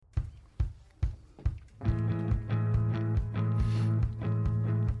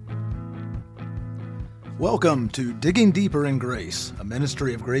Welcome to Digging Deeper in Grace, a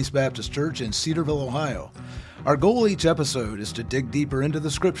ministry of Grace Baptist Church in Cedarville, Ohio. Our goal each episode is to dig deeper into the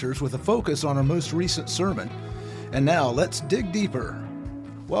Scriptures with a focus on our most recent sermon. And now, let's dig deeper.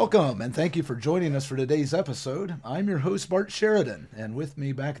 Welcome, and thank you for joining us for today's episode. I'm your host, Bart Sheridan, and with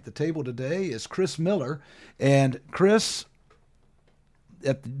me back at the table today is Chris Miller. And Chris,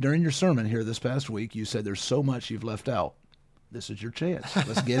 during your sermon here this past week, you said there's so much you've left out. This is your chance.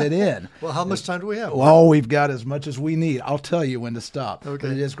 Let's get it in. Well, how much time do we have? Well, we've got as much as we need. I'll tell you when to stop. Okay.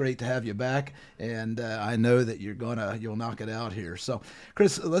 But it is great to have you back, and I know that you'll knock it out here. So,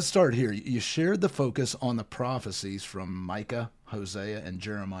 Chris, let's start here. You shared the focus on the prophecies from Micah, Hosea, and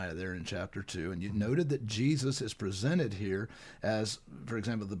Jeremiah there in chapter 2, and you noted that Jesus is presented here as, for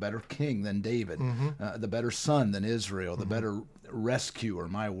example, the better king than David, the better son than Israel, the better rescuer.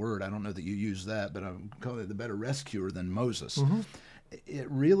 My word, I don't know that you use that, but I'm calling it the better rescuer than Moses. It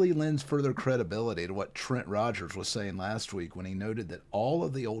really lends further credibility to what Trent Rogers was saying last week when he noted that all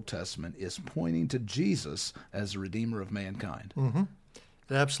of the Old Testament is pointing to Jesus as the Redeemer of mankind.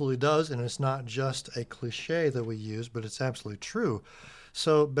 It absolutely does, and it's not just a cliche that we use, but it's absolutely true.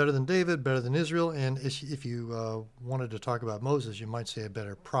 So better than David, better than Israel, and if you wanted to talk about Moses, you might say a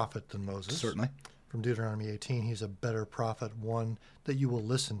better prophet than Moses. Certainly. From Deuteronomy 18, he's a better prophet, one that you will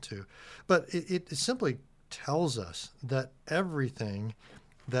listen to. But it simply tells us that everything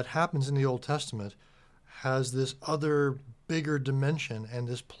that happens in the Old Testament has this other bigger dimension and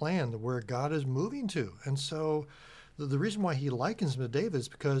this plan where God is moving to. And so the reason why he likens him to David is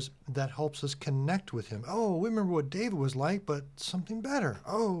because that helps us connect with him. Oh, we remember what David was like, but something better.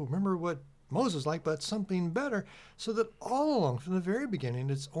 Oh, remember what Moses like, but something better. So that all along from the very beginning,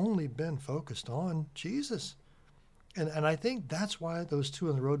 it's only been focused on Jesus. And I think that's why those two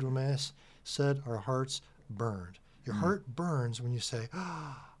on the road to Emmaus said our hearts burned. Your heart burns when you say,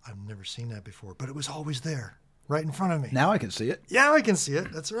 I've never seen that before, but it was always there, right in front of me. Now I can see it. Yeah, I can see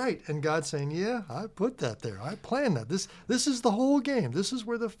it. That's right. And God's saying, yeah, I put that there. I planned that. This is the whole game. This is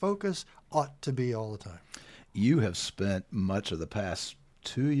where the focus ought to be all the time. You have spent much of the past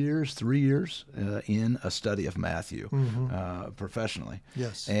 3 years in a study of Matthew professionally.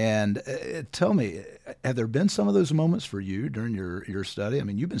 Yes. And tell me, have there been some of those moments for you during your study? I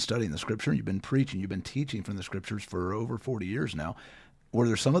mean, you've been studying the Scripture, you've been preaching, you've been teaching from the Scriptures for over 40 years now. Were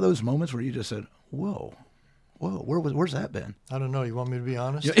there some of those moments where you just said, whoa, where's that been? I don't know. You want me to be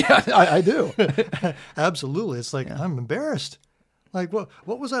honest? Yeah, I do. Absolutely. It's like, I'm embarrassed. Like, what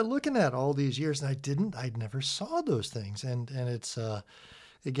was I looking at all these years? And I never saw those things. And it's,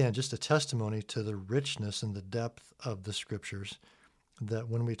 again, just a testimony to the richness and the depth of the Scriptures, that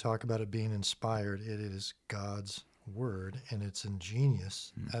when we talk about it being inspired, it is God's Word, and it's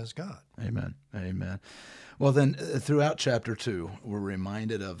ingenious as God. Amen. Amen. Well, then, throughout chapter 2, we're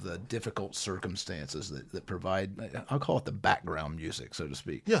reminded of the difficult circumstances that provide, I'll call it the background music, so to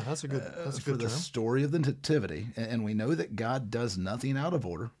speak. Yeah, that's a good for the term. story of the Nativity. And we know that God does nothing out of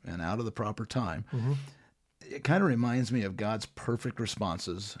order and out of the proper time. It kind of reminds me of God's perfect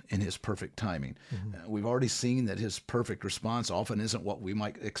responses in his perfect timing. We've already seen that his perfect response often isn't what we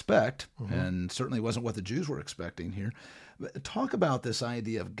might expect, and certainly wasn't what the Jews were expecting here. But talk about this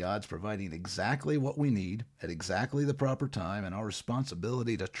idea of God's providing exactly what we need at exactly the proper time, and our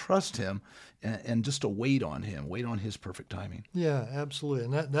responsibility to trust him and just to wait on him, wait on his perfect timing. Yeah, absolutely.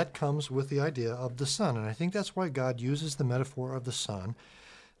 And that comes with the idea of the Son. And I think that's why God uses the metaphor of the Son,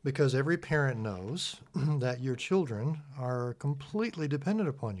 because every parent knows that your children are completely dependent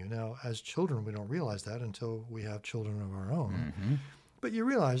upon you. Now, as children, we don't realize that until we have children of our own. But you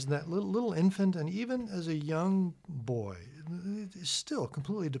realize that little infant, and even as a young boy, is still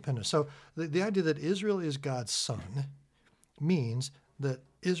completely dependent. So the idea that Israel is God's son means that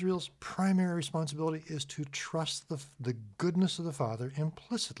Israel's primary responsibility is to trust the goodness of the Father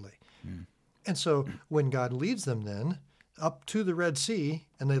implicitly. And so when God leads them then up to the Red Sea,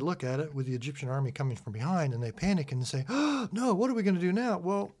 and they look at it with the Egyptian army coming from behind, and they panic and say, oh, no, what are we going to do now?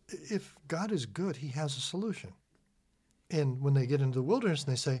 Well, if God is good, he has a solution. And when they get into the wilderness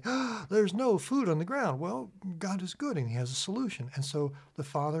and they say, there's no food on the ground, well, God is good and he has a solution. And so the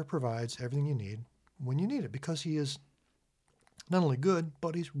Father provides everything you need when you need it, because he is not only good,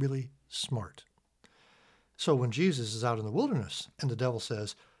 but he's really smart. So when Jesus is out in the wilderness and the devil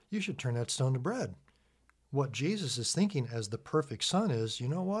says, you should turn that stone to bread, what Jesus is thinking as the perfect son is, you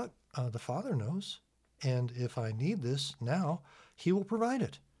know what? The Father knows. And if I need this now, he will provide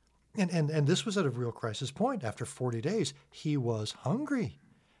it. And this was at a real crisis point. After 40 days, he was hungry.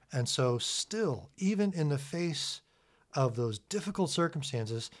 And so still, even in the face of those difficult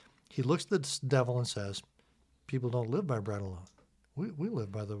circumstances, he looks at the devil and says, people don't live by bread alone. We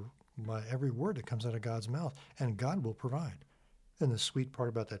live by the by every word that comes out of God's mouth, and God will provide. And the sweet part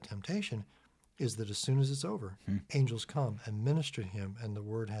about that temptation is that as soon as it's over, angels come and minister to him, and the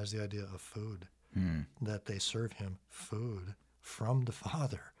word has the idea of food, that they serve him food from the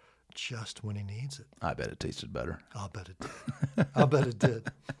Father just when he needs it. I bet it tasted better. I'll bet it did. I'll bet it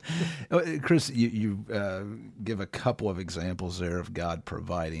did. Chris, you give a couple of examples there of God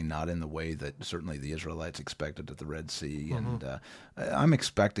providing, not in the way that certainly the Israelites expected at the Red Sea. And I'm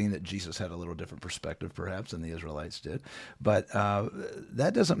expecting that Jesus had a little different perspective, perhaps, than the Israelites did. But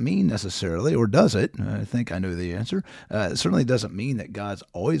that doesn't mean necessarily, or does it? I think I know the answer. It certainly doesn't mean that God's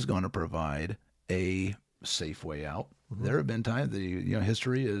always going to provide a safe way out. There have been times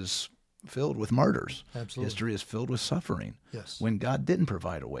history is filled with martyrs. Absolutely. History is filled with suffering. Yes. When God didn't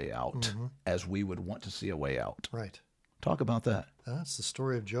provide a way out as we would want to see a way out. Right. Talk about that. That's the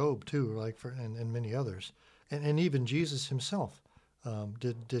story of Job too, and many others, and even Jesus himself.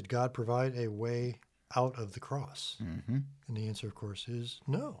 Did God provide a way out of the cross? And the answer, of course, is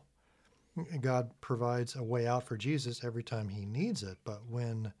no. God provides a way out for Jesus every time he needs it, but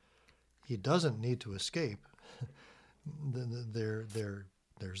when he doesn't need to escape,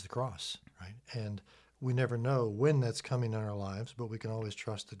 there's the cross, right? And we never know when that's coming in our lives, but we can always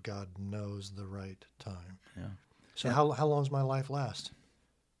trust that God knows the right time. Yeah. So how long does my life last?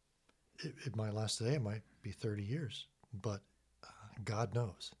 It might last today. It might be 30 years, but God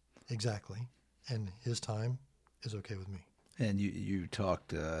knows exactly, and his time is okay with me. And you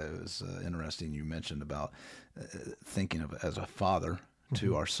talked, it was interesting, you mentioned about thinking of as a father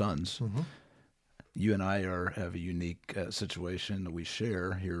to our sons. You and I have a unique situation that we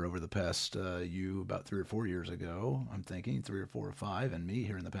share here over the past, you about 3 or 4 years ago, I'm thinking 3 or 4 or 5, and me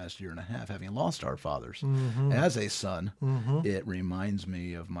here in the past year and a half, having lost our fathers. As a son, it reminds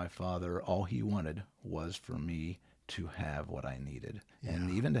me of my father. All he wanted was for me to have what I needed,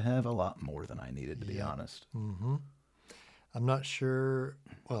 and even to have a lot more than I needed, to be honest. I'm not sure.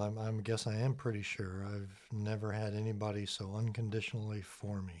 Well, I guess I am pretty sure. I've never had anybody so unconditionally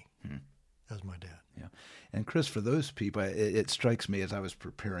for me as my dad. Yeah. And Chris, for those people, it strikes me as I was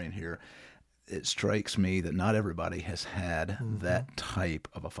preparing here, it strikes me that not everybody has had that type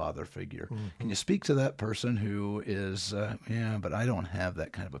of a father figure. Can you speak to that person who is, but I don't have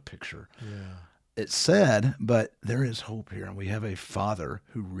that kind of a picture? Yeah. It's sad, but there is hope here. And we have a father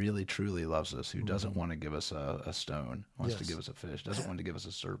who really, truly loves us, who doesn't want to give us a stone, wants to give us a fish, doesn't want to give us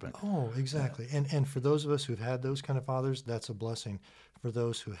a serpent. Oh, exactly. And for those of us who've had those kind of fathers, that's a blessing. For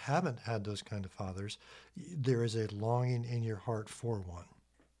those who haven't had those kind of fathers, there is a longing in your heart for one.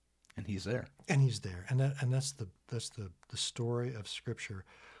 And he's there. And he's there. And that's the story of Scripture.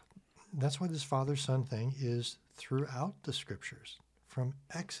 That's why this father-son thing is throughout the Scriptures, from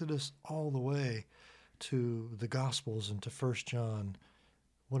Exodus all the way to the Gospels and to 1 John.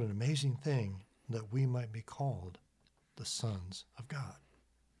 What an amazing thing that we might be called the sons of God.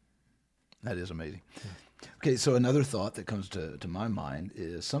 That is amazing. Yeah. Okay, so another thought that comes to my mind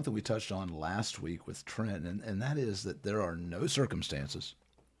is something we touched on last week with Trent, and that is that there are no circumstances,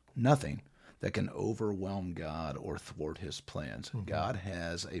 nothing, that can overwhelm God or thwart his plans. God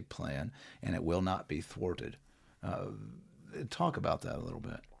has a plan, and it will not be thwarted. Talk about that a little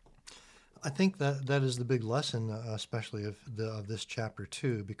bit. I think that is the big lesson, especially of this chapter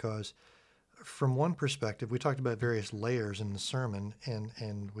 2, because from one perspective, we talked about various layers in the sermon,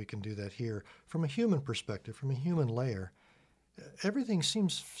 and we can do that here. From a human perspective, from a human layer, everything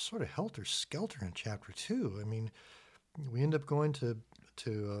seems sort of helter-skelter in chapter 2. I mean, we end up going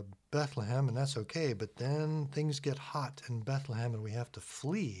to Bethlehem, and that's okay, but then things get hot in Bethlehem, and we have to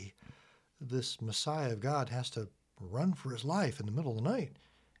flee. This Messiah of God has to run for his life in the middle of the night.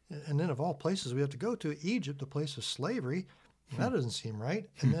 And then of all places we have to go to, Egypt, a place of slavery. That doesn't seem right.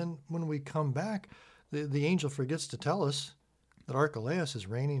 And then when we come back, the angel forgets to tell us that Archelaus is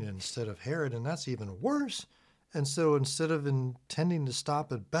reigning instead of Herod, and that's even worse. And so instead of intending to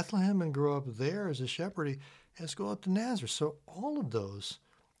stop at Bethlehem and grow up there as a shepherd, he has to go up to Nazareth. So all of those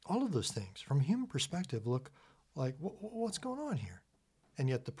things, from a human perspective, look like, what's going on here? And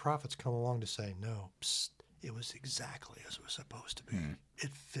yet the prophets come along to say, no, psst, it was exactly as it was supposed to be. It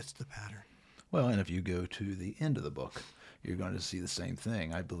fits the pattern. Well, and if you go to the end of the book, you're going to see the same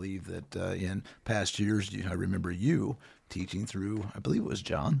thing. I believe that in past years, I remember you teaching through, I believe it was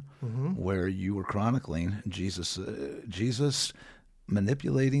John, where you were chronicling Jesus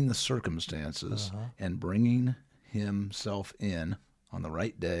manipulating the circumstances and bringing himself in on the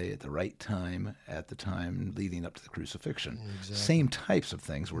right day, at the right time, at the time leading up to the crucifixion. Exactly. Same types of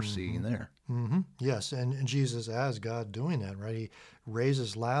things we're seeing there. Yes, and Jesus as God doing that, right? He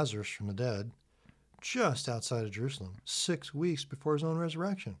raises Lazarus from the dead just outside of Jerusalem, 6 weeks before his own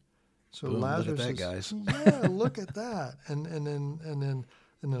resurrection. So Boom, Lazarus look at that, is, guys. yeah, look at that. And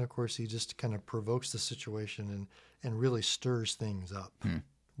then of course he just kind of provokes the situation and really stirs things up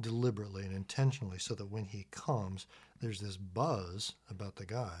deliberately and intentionally so that when he comes, there's this buzz about the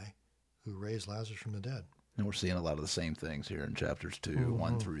guy who raised Lazarus from the dead. And we're seeing a lot of the same things here in chapters 2,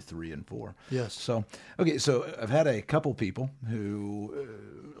 1 through 3 and 4. Yes. So, okay, so I've had a couple people who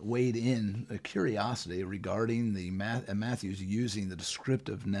weighed in a curiosity regarding the Matthew's using the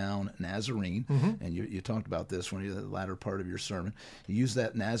descriptive noun Nazarene. And you talked about this when you the latter part of your sermon. You use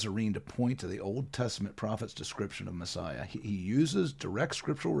that Nazarene to point to the Old Testament prophet's description of Messiah. He uses direct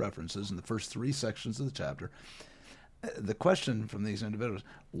scriptural references in the first 3 sections of the chapter. The question from these individuals,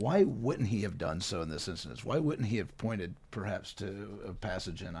 why wouldn't he have done so in this instance? Why wouldn't he have pointed perhaps to a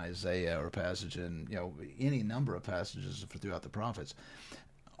passage in Isaiah or a passage in, any number of passages throughout the prophets?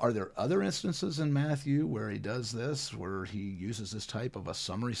 Are there other instances in Matthew where he does this, where he uses this type of a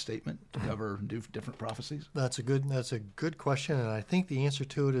summary statement to cover different prophecies? That's a good question, and I think the answer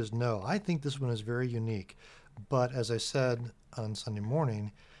to it is no. I think this one is very unique. But as I said on Sunday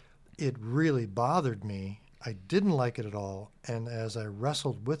morning, it really bothered me. I didn't like it at all, and as I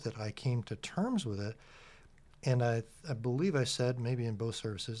wrestled with it, I came to terms with it, and I believe I said, maybe in both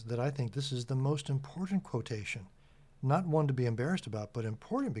services, that I think this is the most important quotation. Not one to be embarrassed about, but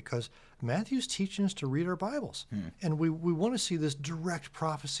important because Matthew's teaching us to read our Bibles, and we want to see this direct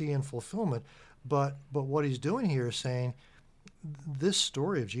prophecy and fulfillment, but what he's doing here is saying this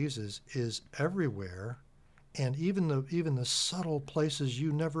story of Jesus is everywhere, and even the subtle places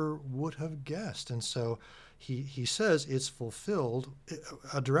you never would have guessed, and so he says it's fulfilled.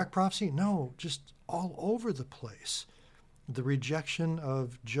 A direct prophecy? No, just all over the place. The rejection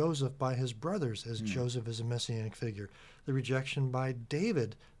of Joseph by his brothers, as Joseph is a messianic figure. The rejection by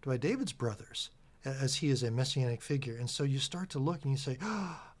David's brothers, as he is a messianic figure. And so you start to look and you say,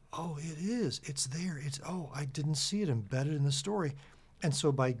 oh, it is. It's there. I didn't see it embedded in the story. And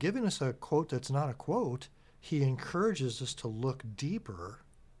so by giving us a quote that's not a quote, he encourages us to look deeper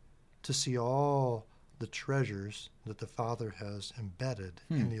to see all the treasures that the Father has embedded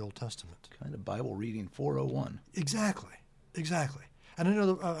in the Old Testament. Kind of Bible reading 401. Exactly. And I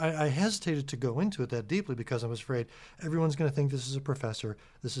know I hesitated to go into it that deeply because I was afraid everyone's going to think this is a professor,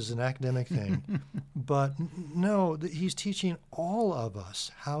 this is an academic thing. But no, he's teaching all of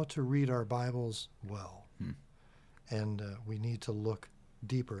us how to read our Bibles well. And we need to look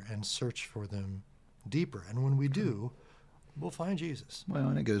deeper and search for them deeper. And when we do, we'll find Jesus. Well,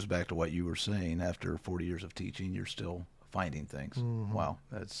 and it goes back to what you were saying. After 40 years of teaching, you're still finding things. Wow,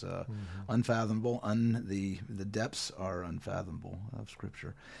 that's unfathomable. The depths are unfathomable of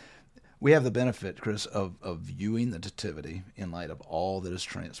Scripture. We have the benefit, Chris, of viewing the nativity in light of all that has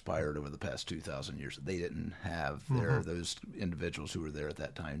transpired over the past 2,000 years. They didn't have those individuals who were there at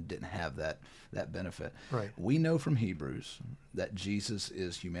that time didn't have that benefit. Right. We know from Hebrews that Jesus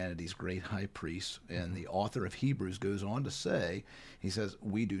is humanity's great high priest, and the author of Hebrews goes on to say, he says,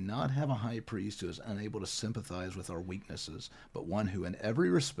 we do not have a high priest who is unable to sympathize with our weaknesses, but one who in every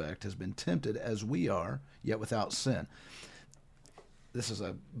respect has been tempted as we are, yet without sin. This is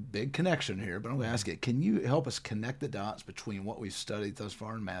a big connection here, but I'm going to ask you, can you help us connect the dots between what we've studied thus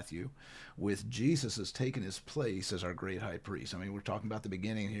far in Matthew with Jesus has taken his place as our great high priest? I mean, we're talking about the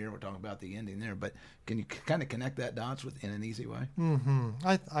beginning here, we're talking about the ending there, but can you kind of connect that dots in an easy way?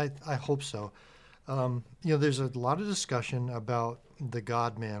 I hope so. There's a lot of discussion about the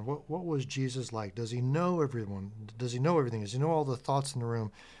God-man. What was Jesus like? Does he know everyone? Does he know everything? Does he know all the thoughts in the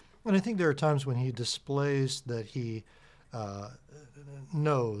room? And I think there are times when he displays that he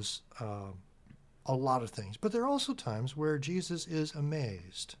knows a lot of things. But there are also times where Jesus is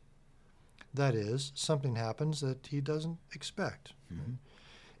amazed. That is, something happens that he doesn't expect.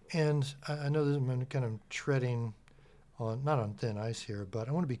 And I know that I'm kind of treading not on thin ice here, but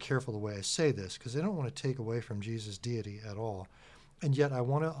I want to be careful the way I say this because I don't want to take away from Jesus' deity at all. And yet I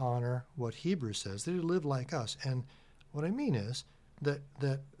want to honor what Hebrews says, that he lived like us. And what I mean is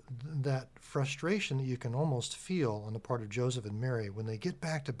that frustration that you can almost feel on the part of Joseph and Mary when they get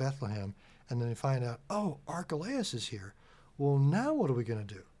back to Bethlehem and then they find out, oh, Archelaus is here. Well, now what are we going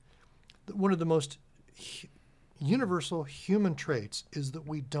to do? One of the most universal human traits is that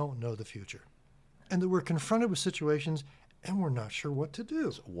we don't know the future and that we're confronted with situations and we're not sure what to do.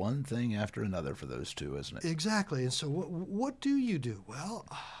 It's one thing after another for those two, isn't it? Exactly. And so what do you do? Well,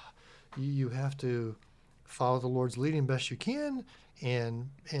 you have to follow the Lord's leading best you can and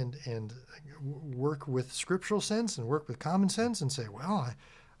work with scriptural sense and work with common sense and say, well,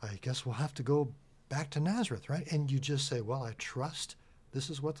 I guess we'll have to go back to Nazareth, right? And you just say, well, I trust this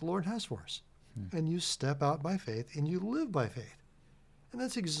is what the Lord has for us. And you step out by faith and you live by faith. And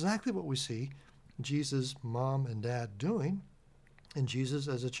that's exactly what we see Jesus' mom and dad doing. And Jesus,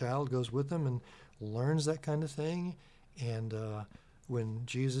 as a child, goes with them and learns that kind of thing. And when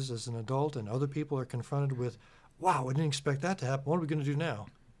Jesus, as an adult, and other people are confronted with, wow, I didn't expect that to happen. What are we going to do now?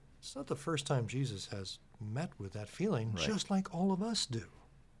 It's not the first time Jesus has met with that feeling, Right. just like all of us do.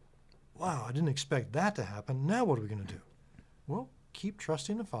 Wow, I didn't expect that to happen. Now what are we going to do? Well, keep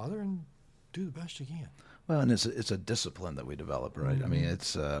trusting the Father and do the best you can. Well, and it's a discipline that we develop, right? I mean,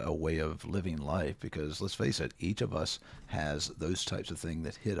 it's a way of living life because, let's face it, each of us has those types of things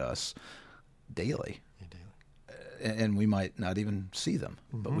that hit us daily. And we might not even see them,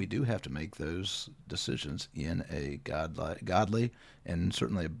 but we do have to make those decisions in a godly and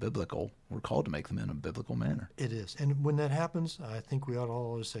certainly a biblical. We're called to make them in a biblical manner. It is. And when that happens, I think we ought to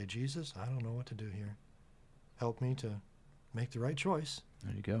always say, Jesus, I don't know what to do here. Help me to make the right choice.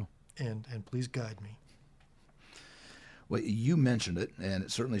 There you go. And please guide me. Well, you mentioned it, and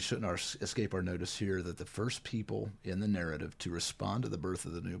it certainly shouldn't escape our notice here that the first people in the narrative to respond to the birth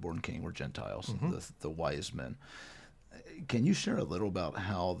of the newborn king were Gentiles, the wise men. Can you share a little about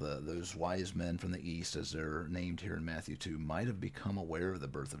how those wise men from the east, as they're named here in Matthew 2, might have become aware of the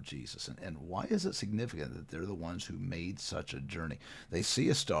birth of Jesus? And why is it significant that they're the ones who made such a journey? They see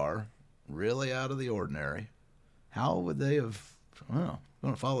a star, really out of the ordinary. How would they have,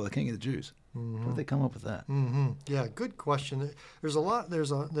 going to follow the king of the Jews? Where did they come up with that? Yeah, good question. There's a lot. There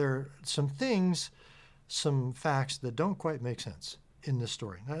are some things, some facts that don't quite make sense in this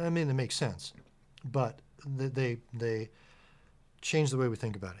story. I mean, they make sense, but they change the way we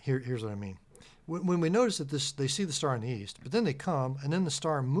think about it. Here's what I mean. When we notice that they see the star in the east, but then they come, and then the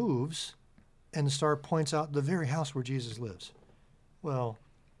star moves, and the star points out the very house where Jesus lives. Well,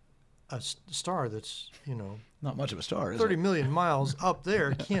 a star that's, Not much of a star, is 30 it? million miles up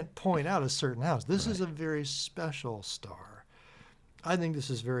there can't point out a certain house. This is a very special star. I think this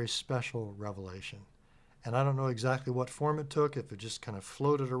is very special revelation. And I don't know exactly what form it took, if it just kind of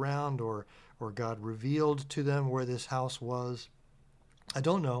floated around or God revealed to them where this house was. I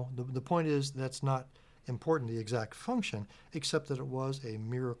don't know. The point is that's not important, the exact function, except that it was a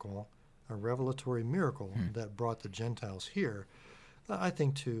miracle, a revelatory miracle that brought the Gentiles here. I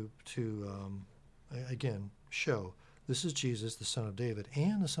think to again, show this is Jesus, the son of David,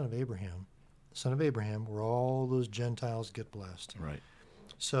 and the son of Abraham. The son of Abraham, where all those Gentiles get blessed. Right.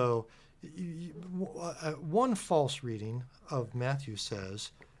 So one false reading of Matthew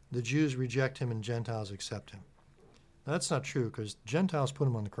says the Jews reject him and Gentiles accept him. Now, that's not true because Gentiles put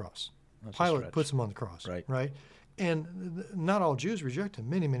him on the cross. That's a Pilate stretch. puts him on the cross. Right? And not all Jews reject him.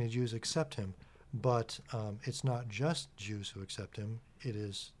 Many, many Jews accept him. But it's not just Jews who accept him. It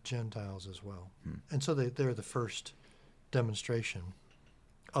is Gentiles as well. And so they're the first demonstration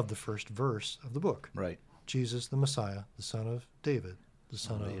of the first verse of the book. Right. Jesus, the Messiah, the son of David, the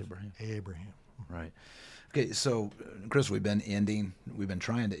son of Abraham. Right. Okay, so, Chris, we've been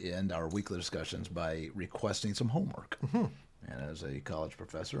trying to end our weekly discussions by requesting some homework. And as a college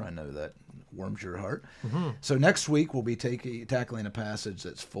professor, I know that warms your heart. So next week we'll be tackling a passage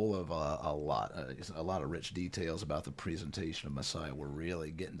that's full of a lot of rich details about the presentation of Messiah. We're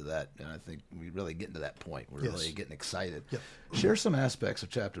really getting to that, and I think we're really getting to that point. We're really getting excited. Yep. Share some aspects of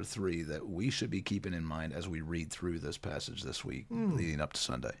chapter 3 that we should be keeping in mind as we read through this passage this week, leading up to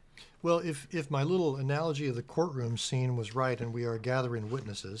Sunday. Well, if my little analogy of the courtroom scene was right, and we are gathering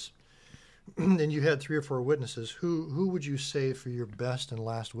witnesses, and you had 3 or 4 witnesses, who would you save for your best and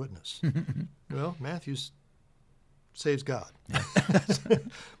last witness? Well, Matthew saves God.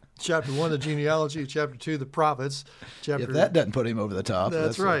 Chapter 1, the genealogy. Chapter 2, the prophets. If that doesn't put him over the top.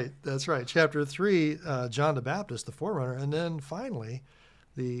 That's right. That's right. Chapter 3, John the Baptist, the forerunner. And then finally,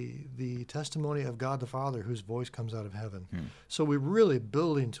 the testimony of God the Father, whose voice comes out of heaven. So we're really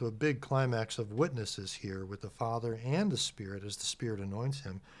building to a big climax of witnesses here with the Father and the Spirit as the Spirit anoints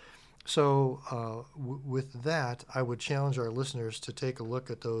him. So with that, I would challenge our listeners to take a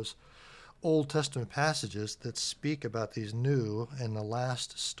look at those Old Testament passages that speak about these new and the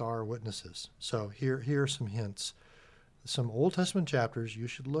last star witnesses. So here are some hints. Some Old Testament chapters you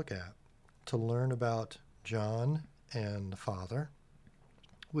should look at to learn about John and the Father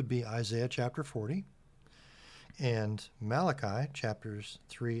would be Isaiah chapter 40 and Malachi chapters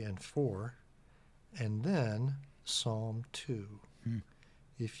 3 and 4, and then Psalm 2.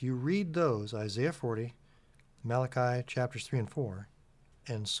 If you read those, Isaiah 40, Malachi chapters 3 and 4,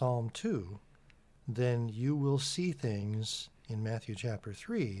 and Psalm 2, then you will see things in Matthew chapter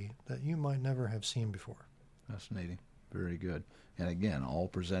 3 that you might never have seen before. Fascinating. Very good. And again, all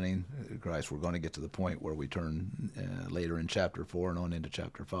presenting Christ. We're going to get to the point where we turn later in chapter 4 and on into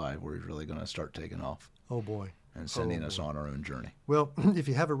chapter 5, where he's really going to start taking off. Oh, boy. and sending us on our own journey. Well, if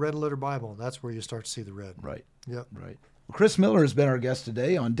you have a red letter Bible, that's where you start to see the red. Right. Yep. Right. Well, Chris Miller has been our guest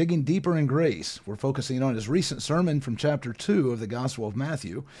today on Digging Deeper in Grace. We're focusing on his recent sermon from chapter 2 of the Gospel of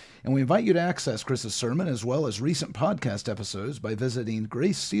Matthew, and we invite you to access Chris's sermon as well as recent podcast episodes by visiting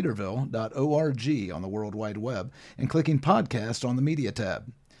gracecedarville.org on the World Wide Web and clicking Podcast on the Media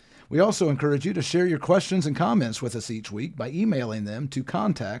tab. We also encourage you to share your questions and comments with us each week by emailing them to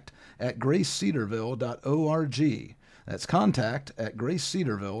contact@gracecedarville.org. That's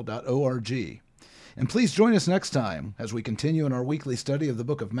contact@gracecedarville.org. And please join us next time as we continue in our weekly study of the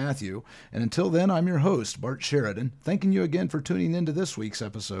book of Matthew. And until then, I'm your host, Bart Sheridan, thanking you again for tuning into this week's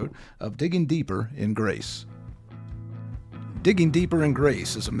episode of Digging Deeper in Grace. Digging Deeper in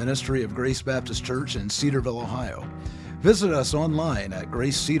Grace is a ministry of Grace Baptist Church in Cedarville, Ohio. Visit us online at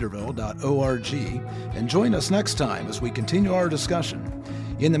gracecedarville.org and join us next time as we continue our discussion.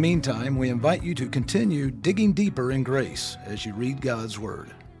 In the meantime, we invite you to continue digging deeper in grace as you read God's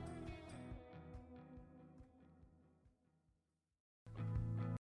Word.